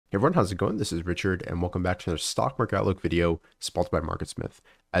Hey everyone, how's it going? This is Richard, and welcome back to another Stock Market Outlook video sponsored by MarketSmith.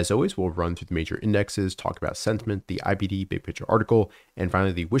 As always, we'll run through the major indexes, talk about sentiment, the IBD Big Picture article, and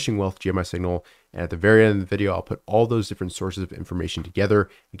finally the Wishing Wealth GMI signal. And at the very end of the video, I'll put all those different sources of information together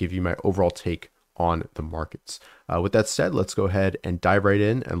and give you my overall take on the markets. With that said, let's go ahead and dive right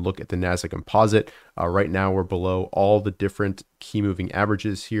in and look at the Nasdaq Composite. Right now, we're below all the different key moving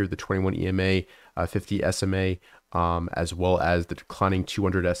averages here, the 21 EMA, 50 SMA, as well as the declining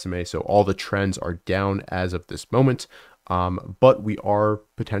 200 SMA. So all the trends are down as of this moment, but we are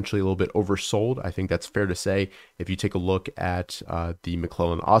potentially a little bit oversold. I think that's fair to say. If you take a look at the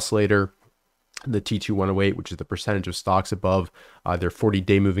McClellan oscillator, the T2108, which is the percentage of stocks above their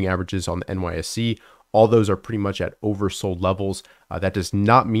 40-day moving averages on the NYSE, all those are pretty much at oversold levels. That does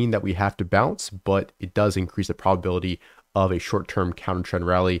not mean that we have to bounce, but it does increase the probability of a short-term counter trend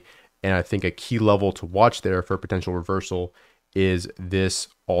rally. And I think a key level to watch there for a potential reversal is this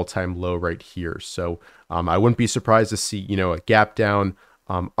all-time low right here. So I wouldn't be surprised to see, a gap down,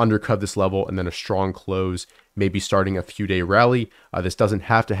 undercut this level, and then a strong close, maybe starting a few-day rally. This doesn't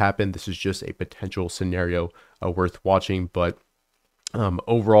have to happen. This is just a potential scenario worth watching. But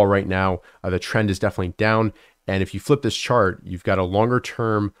overall right now, the trend is definitely down. And if you flip this chart, you've got a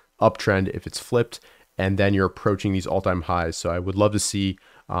longer-term uptrend if it's flipped, and then you're approaching these all-time highs. So I would love to see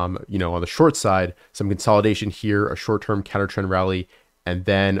on the short side, some consolidation here, a short-term counter trend rally, and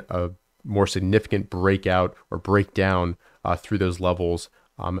then a more significant breakout or breakdown through those levels,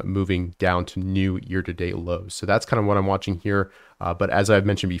 moving down to new year-to-date lows. So that's kind of what I'm watching here. But as I've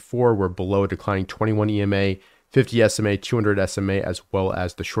mentioned before, we're below a declining 21 EMA, 50 SMA, 200 SMA, as well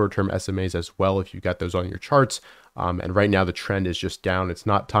as the short-term SMAs as well, if you've got those on your charts. And right now the trend is just down. It's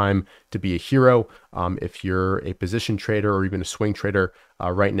not time to be a hero. If you're a position trader or even a swing trader,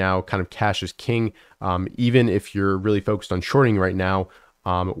 right now kind of cash is king. Even if you're really focused on shorting right now,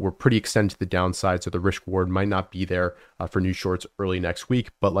 we're pretty extended to the downside, so the risk reward might not be there for new shorts early next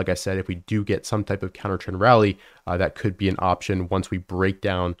week. But like I said, if we do get some type of counter trend rally, that could be an option once we break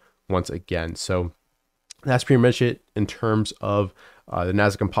down once again. So that's pretty much it in terms of the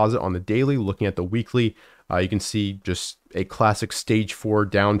Nasdaq Composite on the daily. Looking at the weekly, you can see just a classic stage 4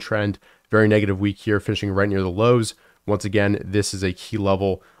 downtrend, very negative week here, finishing right near the lows. Once again, this is a key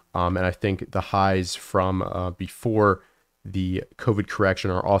level, and I think the highs from before the COVID correction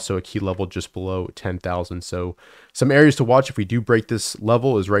are also a key level just below 10,000. So some areas to watch if we do break this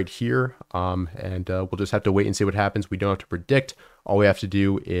level is right here, and we'll just have to wait and see what happens. We don't have to predict. All we have to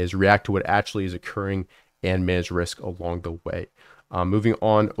do is react to what actually is occurring and manage risk along the way. Moving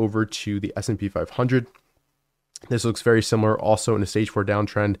on over to the S&P 500. This looks very similar, also in a stage 4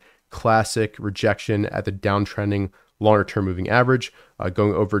 downtrend, classic rejection at the downtrending longer term moving average.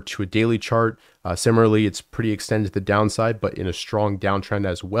 Going over to a daily chart, similarly, it's pretty extended to the downside, but in a strong downtrend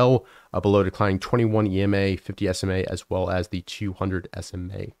as well, below declining 21 EMA, 50 SMA, as well as the 200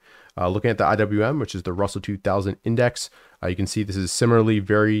 SMA. Looking at the IWM, which is the Russell 2000 index, you can see this is similarly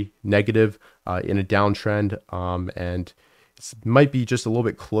very negative in a downtrend, and it might be just a little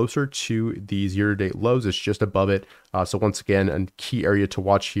bit closer to these year-to-date lows. It's just above it. So once again, a key area to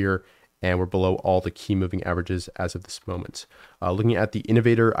watch here, and we're below all the key moving averages as of this moment. Looking at the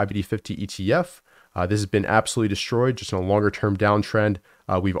Innovator IBD 50 ETF, this has been absolutely destroyed, just in a longer-term downtrend.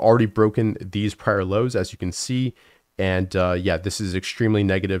 We've already broken these prior lows, as you can see, and yeah, this is extremely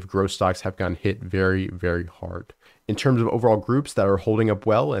negative. Growth stocks have gotten hit very, very hard. In terms of overall groups that are holding up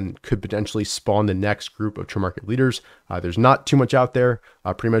well and could potentially spawn the next group of true market leaders, there's not too much out there.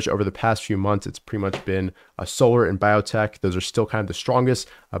 Pretty much over the past few months, it's pretty much been solar and biotech. Those are still kind of the strongest,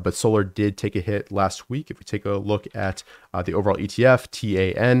 but solar did take a hit last week. If we take a look at the overall ETF,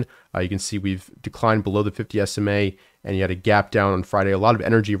 TAN, you can see we've declined below the 50 SMA, and you had a gap down on Friday. A lot of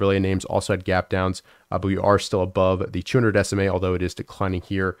energy related names also had gap downs, but we are still above the 200 SMA, although it is declining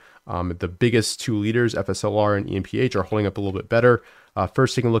here. The biggest two leaders, FSLR and EMPH, are holding up a little bit better.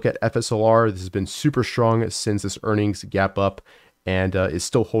 First, taking a look at FSLR, this has been super strong since this earnings gap up, and is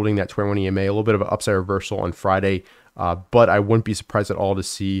still holding that 21 EMA, a little bit of an upside reversal on Friday, but I wouldn't be surprised at all to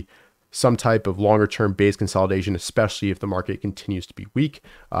see some type of longer term base consolidation, especially if the market continues to be weak.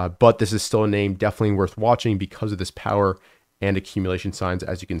 But this is still a name definitely worth watching because of this power and accumulation signs,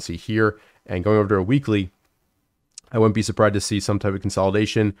 as you can see here. And going over to a weekly, I wouldn't be surprised to see some type of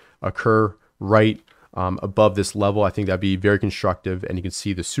consolidation occur right above this level. I think that'd be very constructive, and you can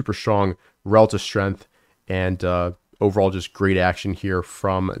see the super strong relative strength and overall just great action here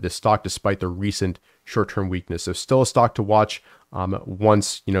from the stock despite the recent short-term weakness. So still a stock to watch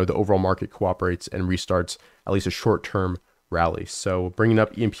once the overall market cooperates and restarts at least a short-term rally. So bringing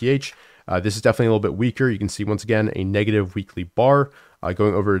up EMPH, this is definitely a little bit weaker. You can see once again a negative weekly bar.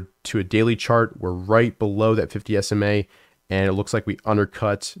 Going over to a daily chart, we're right below that 50 SMA, and it looks like we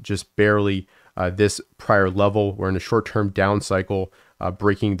undercut just barely this prior level. We're in a short-term down cycle.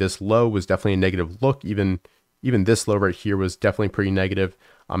 Breaking this low was definitely a negative look. Even this low right here was definitely pretty negative,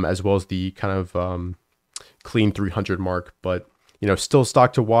 as well as the kind of clean 300 mark. But still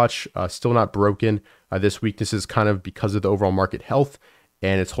stock to watch. Still not broken. This weakness is kind of because of the overall market health,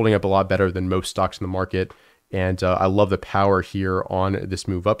 and it's holding up a lot better than most stocks in the market. And I love the power here on this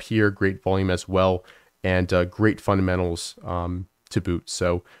move up here. Great volume as well, and great fundamentals to boot.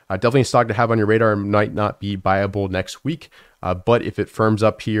 So definitely a stock to have on your radar. Might not be buyable next week, but if it firms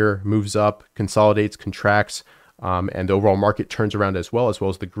up here, moves up, consolidates, contracts, and the overall market turns around as well as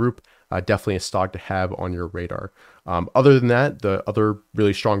the group, definitely a stock to have on your radar. Other than that, the other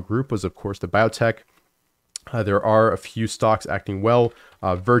really strong group was, of course, the biotech. There are a few stocks acting well.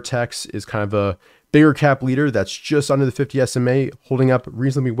 Vertex is kind of a bigger cap leader that's just under the 50 SMA, holding up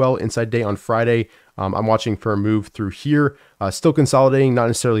reasonably well inside day on Friday. I'm watching for a move through here. Still consolidating, not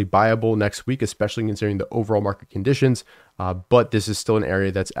necessarily buyable next week, especially considering the overall market conditions. But this is still an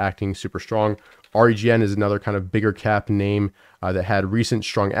area that's acting super strong. REGN is another kind of bigger cap name that had recent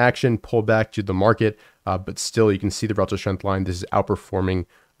strong action, pulled back to the market, but still you can see the relative strength line. This is outperforming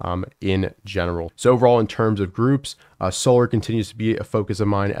in general. So overall, in terms of groups, solar continues to be a focus of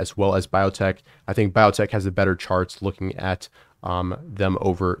mine, as well as biotech. I think biotech has the better charts looking at them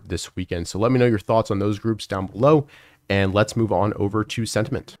over this weekend. So let me know your thoughts on those groups down below, and let's move on over to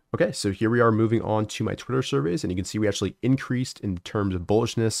sentiment. Okay, so here we are moving on to my Twitter surveys, and you can see we actually increased in terms of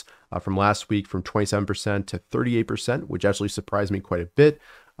bullishness from last week from 27% to 38%, which actually surprised me quite a bit,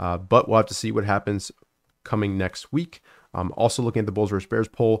 but we'll have to see what happens coming next week. Also looking at the Bulls versus Bears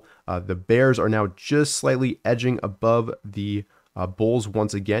poll, the Bears are now just slightly edging above the Bulls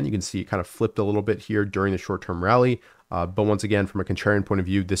once again. You can see it kind of flipped a little bit here during the short-term rally. But once again, from a contrarian point of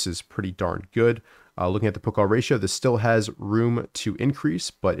view, this is pretty darn good. Looking at the put-call ratio, this still has room to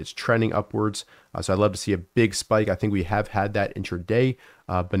increase, but it's trending upwards. So I'd love to see a big spike. I think we have had that intraday,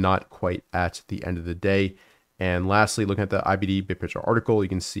 but not quite at the end of the day. And lastly, looking at the IBD big picture article, you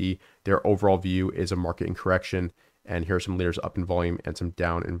can see their overall view is a market in correction. And here are some leaders up in volume and some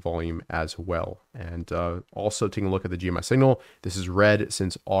down in volume as well. And also taking a look at the GMI signal, this is red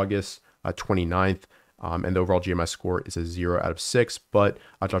since August 29th. And the overall GMI score is a 0 out of 6. But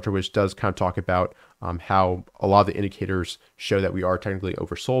Dr. Wish does kind of talk about how a lot of the indicators show that we are technically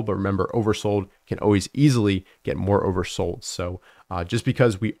oversold. But remember, oversold can always easily get more oversold. So just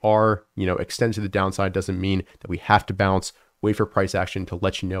because we are, extended to the downside doesn't mean that we have to bounce. Wait for price action to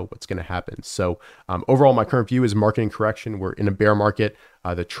let you know what's going to happen. So overall, my current view is market in correction. We're in a bear market.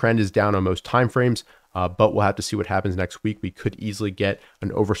 The trend is down on most time frames, but we'll have to see what happens next week. We could easily get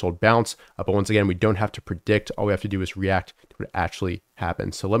an oversold bounce, but once again, we don't have to predict. All we have to do is react to what actually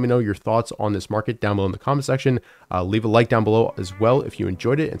happens. So let me know your thoughts on this market down below in the comment section. Leave a like down below as well if you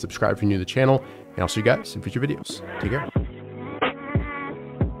enjoyed it, and subscribe if you're new to the channel. And I'll see you guys in future videos. Take care.